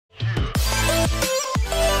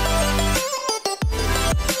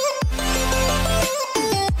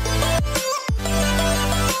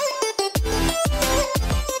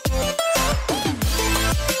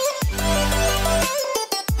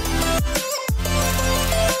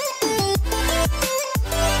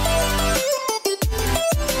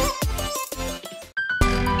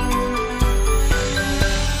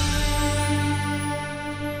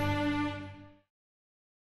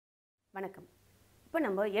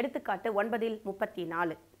நம்ம எடுத்துக்காட்டு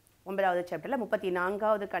 9/34 9வது சாப்டர்ல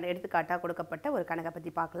 34வது எடுத்துக்காட்டா கொடுக்கப்பட்ட ஒரு கணக்கை பத்தி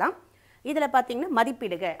பார்க்கலாம். இதுல பாத்தீங்கன்னா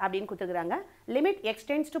மதிப்பிடுக அப்படினு கொடுத்துக்கறாங்க. limit x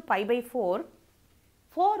tends to pi by 4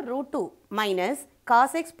 4√2 minus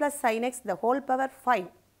cos x plus sin x the whole power 5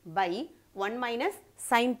 by 1 minus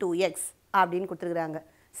sin 2x அப்படினு கொடுத்துக்கறாங்க.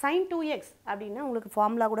 sin 2x அப்படினா உங்களுக்கு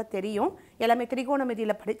ஃபார்முலா கூட தெரியும். எல்லாமே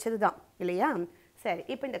திரிகோணமிதியில படிச்சதுதான் இல்லையா? சரி,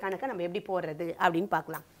 இப்போ இந்த கணக்கை நம்ம எப்படி போடுறது அப்படினு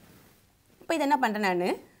பார்க்கலாம். இப்போ இத என்ன பண்றேன்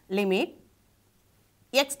நான் limit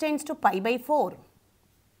x tends to pi by 4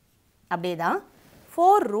 அப்படியேதான்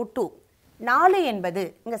 4√2 4 என்பது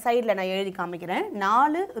இந்த சைடுல நான் எழுதி காமிக்கிறேன்.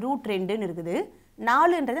 4√2 ன்னு இருக்குது.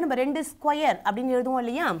 4ன்றது நம்ம 2 ஸ்கொயர் அப்படினு எழுதுவோம்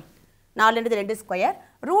இல்லையா? 4ன்றது 2 ஸ்கொயர்.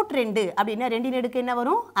 √2 அப்படினா 2 ன் அடுக்கு என்ன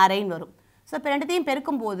வரும்? அரைன்னு வரும். சோ இப்போ ரெண்டுத்தையும்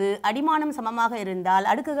பெருக்கும்போது அடிமானம் சமமாக இருந்தால்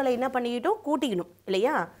அடுக்குகளை என்ன பண்ணிட்டோம்? கூட்டிக்கணும்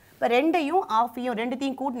இல்லையா? இப்போ 2ஐயும் ஆஃபையும்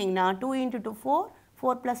ரெண்டுத்தையும் கூட்டினீங்கன்னா 2 × 2 4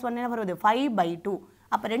 4 + 1 என்ன வருது? 5/2.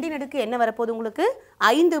 அப்ப 2 ன் அடுக்கு என்ன வரப்போகுது உங்களுக்கு?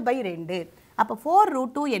 5/2. அப்ப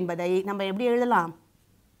 4√2 என்பதை நம்ம எப்படி எழுதலாம்?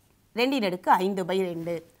 2 ன் அடுக்கு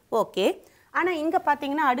 5/2. ஓகே. ஆனா இங்க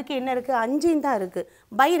பாத்தீங்கன்னா அடுக்கு என்ன இருக்கு? 5 தான் இருக்கு.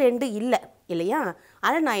 /2 இல்ல இல்லையா?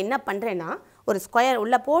 அத நான் என்ன பண்றேன்னா ஒரு ஸ்கொயர்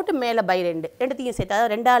உள்ள போட்டு மேல /2 ரெண்டுத்தையும் சேர்த்து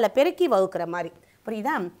அதாவது 2ஆல பெருக்கி வகுக்கிற மாதிரி.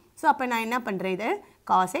 புரியுதா? சோ அப்ப நான் என்ன பண்றேன் இது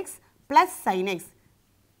cos x plus sin x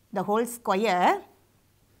the whole square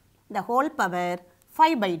the whole power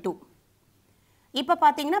 5/2. இப்போ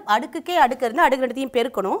பாத்தீங்கன்னா அடுக்குக்கே அடுக்கு இருந்தா அடுக்கு ரெண்டுத்தையும்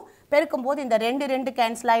பெருக்கணும். பெருக்கும்போது இந்த 2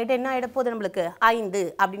 கேன்சல் ஆயிட்டு என்ன ஆயிட போகுது நமக்கு? 5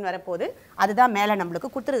 அப்படினு வரப்போகுது. அதுதான் மேல நமக்கு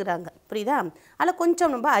கொடுத்துருக்காங்க. புரியுதா? அதல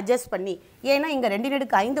கொஞ்சம் நம்ம அட்ஜஸ்ட் பண்ணி ஏன்னா இங்க 2 ன்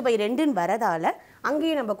அடுக்கு 5/2 ன்னு வரதால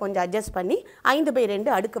அங்கேயே நம்ம கொஞ்சம் அட்ஜஸ்ட் பண்ணி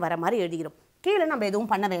 5/2 அடுக்கு வர மாதிரி எழுதிக்கிறோம். கீழே நம்ம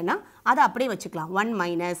எதுவும் பண்ண வேணாம். அதை அப்படியே வச்சுக்கலாம். 1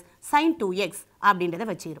 minus sin 2x அப்படின்றத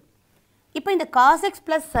வச்சிரும். இப்போ இந்த cos x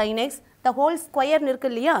plus sin x the whole square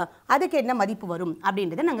இருக்கு இல்லையா? அதுக்கு என்ன மதிப்பு வரும்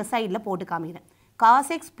அப்படின்றத நாங்க சைடுல போட்டு காமிக்கிறேன். cos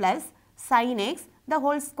x plus sin x the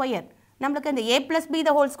whole square. நமக்கு இந்த a plus b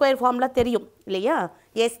the whole square formula தெரியும் இல்லையா?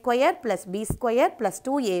 a square plus b square plus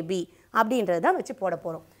 2ab அப்படின்றத தான் வச்சு போட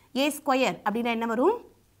போறோம். a square அப்படினா என்ன வரும்?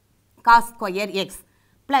 cos square x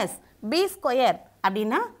plus b square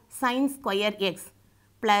அப்படினா sin square x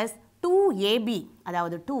plus 2ab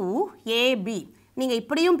அதாவது 2ab. நீங்க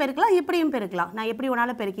இப்படியும் பெருக்கலாம் இப்படியும் பெருக்கலாம். நான் எப்படி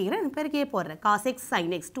வேணாலும் பெருக்கிக்கிறேன். பெருக்கியே போடுறேன். cos x sin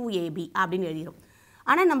x 2ab அப்படினு எழுதிரும்.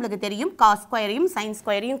 ஆனா நமக்கு தெரியும் cos ஸ்கொயரையும் sin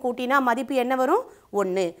ஸ்கொயரையும் கூட்டினா மதிப்பு என்ன வரும்?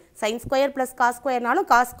 1. sin square plus cos ஸ்கொயர்னாலும்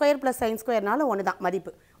cos square plus sin ஸ்கொயர்னாலும் 1 தான்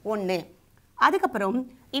மதிப்பு. 1. அதுக்கு அப்புறம்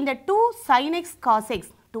இந்த 2 sin x cos x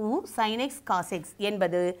 2 sin x cos x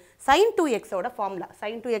என்பது sin 2x ஓட ஃபார்முலா.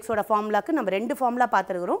 sin 2x ஓட ஃபார்முலாக்கு நம்ம ரெண்டு ஃபார்முலா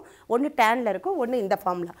பார்த்திருக்கிறோம். ஒன்னு tan ல இருக்கும், ஒன்னு இந்த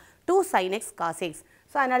formula. 2 sin x cos x.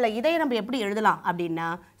 So அதனால இதை நம்ம எப்படி எழுதலாம் அப்படினா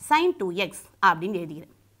sin 2x அப்படினு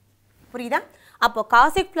எழுதிக்கிறேன். புரியுதா? அப்போ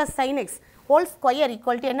cos x plus sin x whole square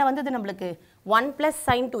equal to என்ன வந்தது நமக்கு? 1 plus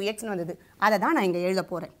sin 2x ன்னு வந்தது. அதை தான் நான் இங்க எழுத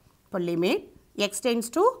போறேன். இப்போ limit x tends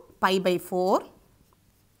to pi by 4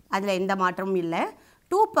 அதுல எந்த மாற்றமும் இல்ல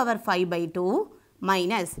 2 power 5/2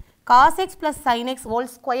 minus cos x plus sin x whole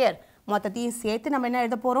square மொத்தத்தையும் சேர்த்து நம்ம என்ன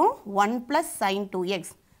எழுத போறோம்? 1 plus sin 2x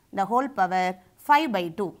the whole power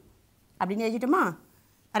 5/2 அப்படின்னு எழுதிட்டோமா?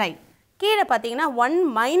 ரைட். கீழே பார்த்தீங்கன்னா 1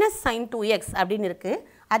 minus sin 2x அப்படின்னு இருக்கு.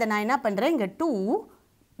 அதை நான் என்ன பண்றேன்? இங்க 2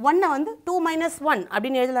 1 வந்து 2 minus 1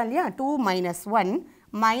 அப்படின்னு எழுதலாம் இல்லையா? 2 minus 1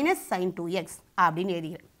 minus sin 2x அப்படின்னு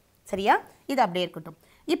எழுதிக்கிறேன். சரியா? இது அப்படியே இருக்கட்டும்.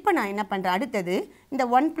 இப்போ நான் என்ன பண்றேன்? அடுத்தது இந்த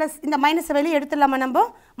 1 plus இந்த மைனஸை வெளியே எடுத்துடலாமா? நம்ம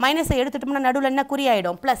மைனஸை எடுத்துட்டோம்னா நடுவில் என்ன குறி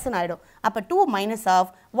ஆயிடும்? ப்ளஸ்ன்னு ஆயிடும். அப்போ 2 minus of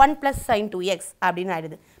 1 plus sin 2x அப்படின்னு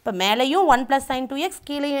ஆயிடுது. இப்போ மேலேயும் 1 plus sin 2x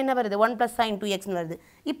கீழேயும் என்ன வருது? 1 plus sin 2x ன்னு வருது.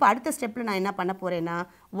 இப்போ அடுத்த ஸ்டெப்பில் நான் என்ன பண்ண போறேன்னா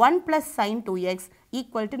 1 plus sin 2x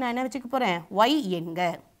equal to நான் என்ன வச்சுக்க போறேன்? y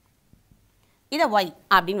எங்க? இதை y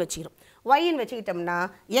அப்படின்னு வச்சுக்கிறோம். y ன்னு வச்சுக்கிட்டோம்னா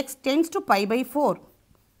x tends to pi by 4.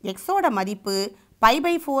 x ஓட மதிப்பு pi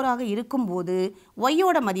by 4 ஆக இருக்கும்போது y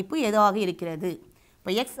ஓட மதிப்பு எதாக இருக்கிறது?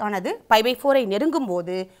 இப்போ x ஆனது pi by 4 ஐ நெருங்கும்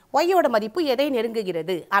போது y ஓட மதிப்பு எதை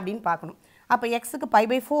நெருங்குகிறது அப்படின்னு பார்க்கணும். அப்போ x க்கு pi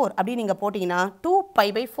by 4 அப்படி நீங்க போட்டீங்கன்னா 2 pi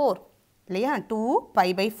by 4 இல்லையா? 2 pi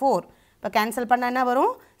by 4. இப்போ கேன்சல் பண்ணா என்ன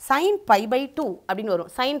வரும்? sin pi by 2 அப்படின்னு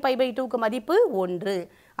வரும். sin pi by 2 க்கு மதிப்பு 1.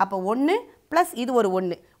 அப்போ 1 ப்ளஸ் இது ஒரு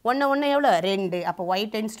 1 1 எவ்வளோ? 2. அப்போ y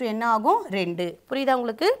tends to என்ன ஆகும்? 2. புரியுதா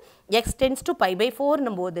உங்களுக்கு? x tends to pi by 4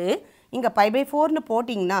 ன்னும் போது இங்க pi by 4 ன்னு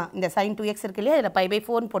போட்டிங்கன்னா இந்த sin 2x இருக்கு இல்லையா? இதில் pi by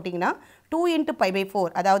 4 ன்னு போட்டிங்கன்னா 2 into pi by 4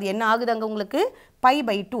 அதாவது என்ன ஆகுது அங்கே உங்களுக்கு? pi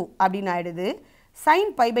by 2 அப்படின்னு ஆயிடுது. sin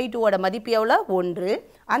pi by 2 ஓட மதிப்பு எவ்வளோ? 1.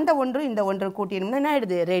 அந்த 1 இந்த 1 கூட்டினோம்னா என்ன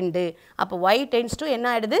ஆயிடுது? 2. அப்போ y tends to என்ன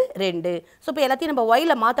ஆயிடுது? 2. ஸோ இப்போ எல்லாத்தையும் நம்ம y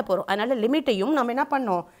ல மாற்ற போகிறோம். அதனால லிமிட்டையும் நம்ம என்ன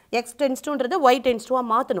பண்ணோம்? x tends toன்றது y tends to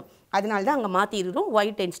மாற்றணும். அதனால தான் அங்கே மாற்றிடுறோம் y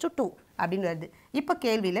tends to 2 அப்படின்னு வருது. இப்போ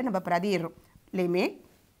கேள்வியில் நம்ம பிரதியிடுறோம். Limit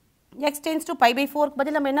x tends to pi by 4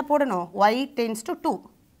 பதில் நம்ம என்ன போடணும் y tends to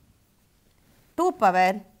 2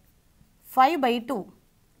 power 5 by 2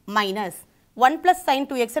 minus 1 plus sin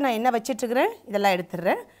 2x நான் என்ன வச்சிட்ருக்கிறேன் இதெல்லாம்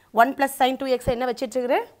எடுத்துடுறேன் 1 plus sin 2x என்ன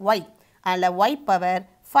வச்சிட்ருக்கிறேன் y அதில் y பவர்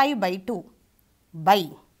 5 by 2 by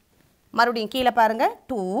மறுபடியும் கீழே பாருங்கள்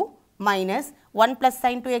 2 மைனஸ் 1 plus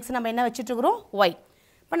sin 2x நம்ம என்ன வச்சிட்ருக்கிறோம் y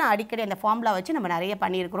இப்போ நான் அடிக்கடி அந்த ஃபார்முலா வச்சு நம்ம நிறைய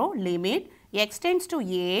பண்ணியிருக்கிறோம் limit x tends to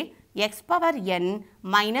a x power n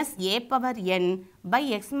minus a power n by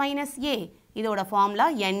x minus a இதோட formula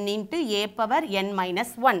n into a power n minus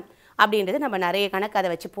 1 அப்படின்றது நம்ம நிறைய கணக்கு அதை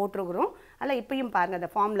வச்சு போட்டிருக்கிறோம் அதில் இப்பயும் பாருங்கள் அந்த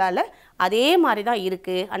ஃபார்முலாவில் அதே மாதிரி தான்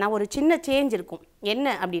இருக்குது ஆனால் ஒரு சின்ன சேஞ்ச் இருக்கும் என்ன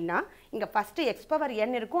அப்படின்னா இங்கே ஃபஸ்ட்டு எக்ஸ் பவர்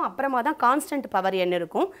என் இருக்கும் அப்புறமா தான் கான்ஸ்டன்ட் பவர் என்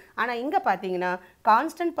இருக்கும் ஆனால் இங்கே பார்த்தீங்கன்னா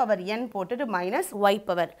கான்ஸ்டன்ட் பவர் என் போட்டுட்டு minus Y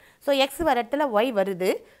power so X வர இடத்துல ஒய் வருது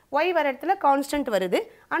ஒய் வர இடத்துல கான்ஸ்டன்ட் வருது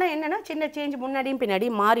ஆனால் என்னென்னா சின்ன சேஞ்ச் முன்னாடியும்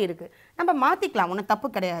பின்னாடியும் மாறி இருக்குது நம்ம மாற்றிக்கலாம் ஒன்றும் தப்பு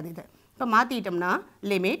கிடையாது இது இப்போ மாற்றிட்டோம்னா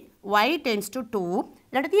லிமிட் ஒய் டென்ஸ் டு 2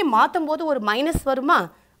 ரெண்டுத்தையும் மாற்றும் போது ஒரு மைனஸ் வருமா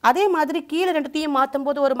அதே மாதிரி கீழே ரெண்டுத்தையும் மாற்றும்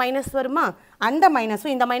போது ஒரு மைனஸ் வருமா அந்த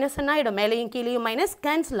மைனஸும் இந்த மைனஸ் என்ன ஆகிடும் மேலேயும் கீழேயும் மைனஸ்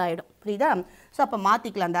கேன்சல் ஆகிடும் புரியுதா ஸோ அப்போ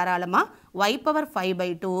மாற்றிக்கலாம் தாராளமாக y power 5 by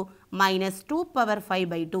 2 minus 2 power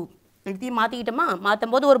 5 by 2 ரெண்டுத்தையும் மாற்றிக்கிட்டோமா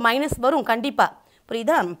மாற்றும் போது ஒரு மைனஸ் வரும் கண்டிப்பாக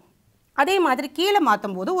புரியுதா அதே மாதிரி கீழே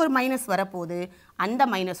மாற்றும் போது ஒரு மைனஸ் வரப்போகுது அந்த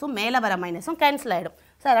மைனஸும் மேலே வர மைனஸும் கேன்சல் ஆகிடும்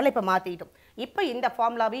ஸோ அதனால் இப்போ மாற்றிக்கிட்டோம் இப்போ இந்த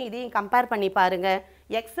ஃபார்முலாவையும் இதையும் கம்பேர் பண்ணி பாருங்கள்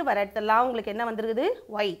எக்ஸ் வர இடத்துலாம் உங்களுக்கு என்ன வந்துருக்குது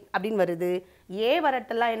ஒய் அப்படின்னு வருது ஏ வர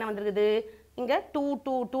இடத்துலாம் என்ன வந்துருக்குது இங்கே 2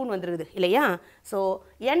 2 2ன்னு வந்துருக்குது இல்லையா ஸோ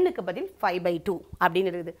எண்ணுக்கு பதில் 5 by 2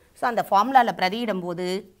 அப்படின்னு இருக்குது ஸோ அந்த ஃபார்முலாவில் பிரதியிடும் போது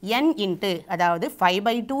என் இன்ட்டு அதாவது 5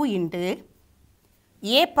 by 2 into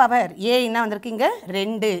a power a என்ன வந்திருக்கு இங்கே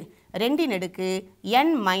 2 2 அடுக்கு n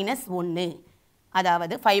மைனஸ் 1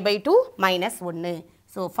 அதாவது 5 by 2 minus 1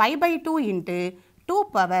 so 5 by 2 into 2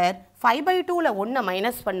 power 5 by 2ல் 1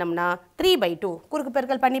 மைனஸ் பண்ணோம்னா 3 by 2 குறுக்கு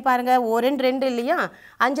பெருக்கல் பண்ணி பாருங்கள் ஓ 2 இல்லையா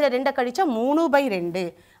 5ல் 2 கழிச்சா 3 by 2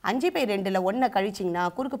 5 by 2ல் 1 கழிச்சிங்கன்னா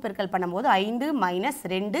குறுக்கு பெருக்கல் பண்ணும்போது 5 மைனஸ்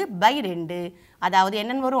 2 by 2 அதாவது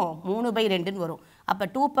என்னன்னு வரும் 3 by 2ன்னு வரும் அப்போ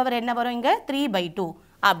 2 பவர் என்ன வரும் இங்கே 3 by 2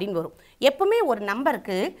 அப்படின்னு வரும் எப்பவுமே ஒரு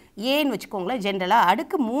நம்பருக்கு ஏன்னு வச்சுக்கோங்களேன் ஜென்ரலாக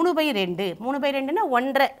அடுக்கு 3 by 2 3 by 2ன்னா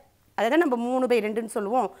 1.5 அதை தான் நம்ம 3 by 2ன்னு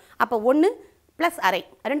சொல்லுவோம் அப்போ 1 ப்ளஸ் அரை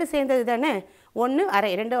ரெண்டு சேர்ந்தது தானே 1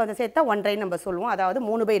 அரை ரெண்டு அதை சேர்த்தா 1.5 நம்ம சொல்லுவோம் அதாவது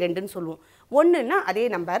 3 by 2ன்னு சொல்லுவோம் 1ன்னா அதே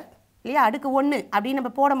நம்பர் இல்லையா அடுக்கு 1 அப்படின்னு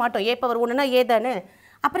நம்ம போட மாட்டோம் ஏ பவர் 1ன்னா ஏ தானே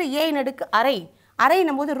அப்புறம் ஏ அடுக்கு அரை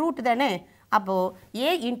அரைன்னும் போது ரூட் தானே அப்போது ஏ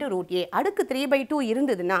இன்ட்டு ரூட் ஏ அடுக்கு 3 by 2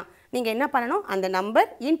 இருந்ததுன்னா நீங்கள் என்ன பண்ணணும் அந்த number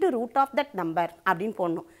into root of that number அப்படின்னு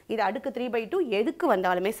போடணும் இது அடுக்கு 3 by 2 எதுக்கு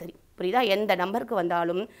வந்தாலுமே சரி புரியுதா எந்த நம்பருக்கு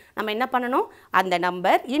வந்தாலும் நம்ம என்ன பண்ணணும் அந்த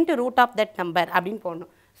number into root of that number அப்படின்னு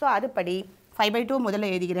போடணும் ஸோ அதுபடி 5 by 2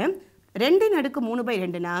 முதல்ல எழுதிக்கிறேன் 2 அடுக்கு 3 by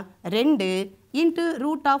 2னா 2 இன்ட்டு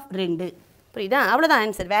ரூட் ஆஃப் 2 புரியுதா அவ்வளோதான்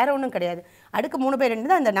ஆன்சர் வேறு ஒன்றும் கிடையாது அடுக்கு 3 by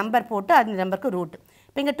 2 தான் அந்த நம்பர் போட்டு அந்த நம்பருக்கு ரூட்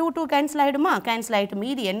இப்போ இங்கே 2 கேன்சல் ஆகிடுமா கேன்சல் ஆகிட்டு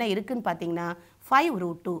மீதி என்ன இருக்குதுன்னு பார்த்தீங்கன்னா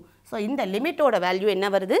 5√2 ஸோ இந்த லிமிட்டோட வேல்யூ என்ன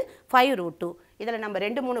வருது 5√2 இதில் நம்ம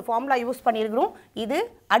 2-3 ஃபார்முலா யூஸ் பண்ணியிருக்கிறோம் இது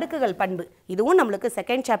அடுக்குகள் பண்பு இதுவும் நம்மளுக்கு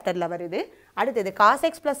செகண்ட் சாப்டரில் வருது அடுத்தது cos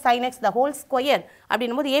x plus sin x the whole square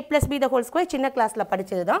அப்படின்னும் போது a plus b the whole square சின்ன கிளாஸில்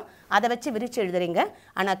படித்தது தான் அதை வச்சு விரிச்சு எழுதுறீங்க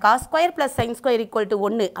ஆனால் cos square plus sin square equal to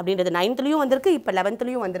 1 அப்படின்றது 9th வந்திருக்கு இப்போ 11th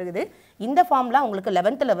வந்துருக்குது இந்த ஃபார்முலா உங்களுக்கு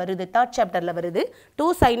 11th வருது தேர்ட் சாப்டரில் வருது 2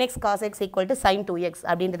 sin x cos x equal to sin 2x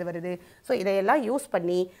அப்படின்றது வருது ஸோ இதையெல்லாம் யூஸ்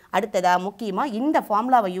பண்ணி அடுத்ததாக முக்கியமாக இந்த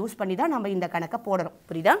ஃபார்முலாவை யூஸ் பண்ணி தான் நம்ம இந்த கணக்கை போடணும்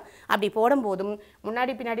புரியுதா அப்படி போடும்போதும்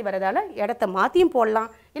முன்னாடி பின்னாடி வரதால இடத்த மாற்றியும் போடலாம்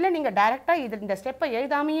இல்லை நீங்கள் டைரெக்டாக இது இந்த ஸ்டெப்பை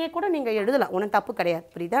எழுதாமையே கூட நீங்கள் எழுதலாம் ஒன்றும் தப்பு கிடையாது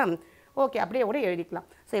புரியுதா ஓகே அப்படியே கூட எழுதிக்கலாம்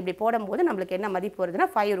ஸோ இப்படி போடும்போது நம்மளுக்கு என்ன மதிப்பு வருதுன்னா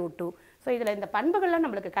 5√2 ஸோ இதில் இந்த பண்புகள்லாம்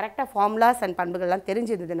நம்மளுக்கு கரெக்டாக ஃபார்முலாஸ் அண்ட் பண்புகள்லாம்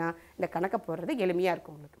தெரிஞ்சிருந்ததுன்னா இந்த கணக்கை போடுறது எளிமையாக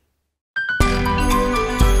இருக்கும் உங்களுக்கு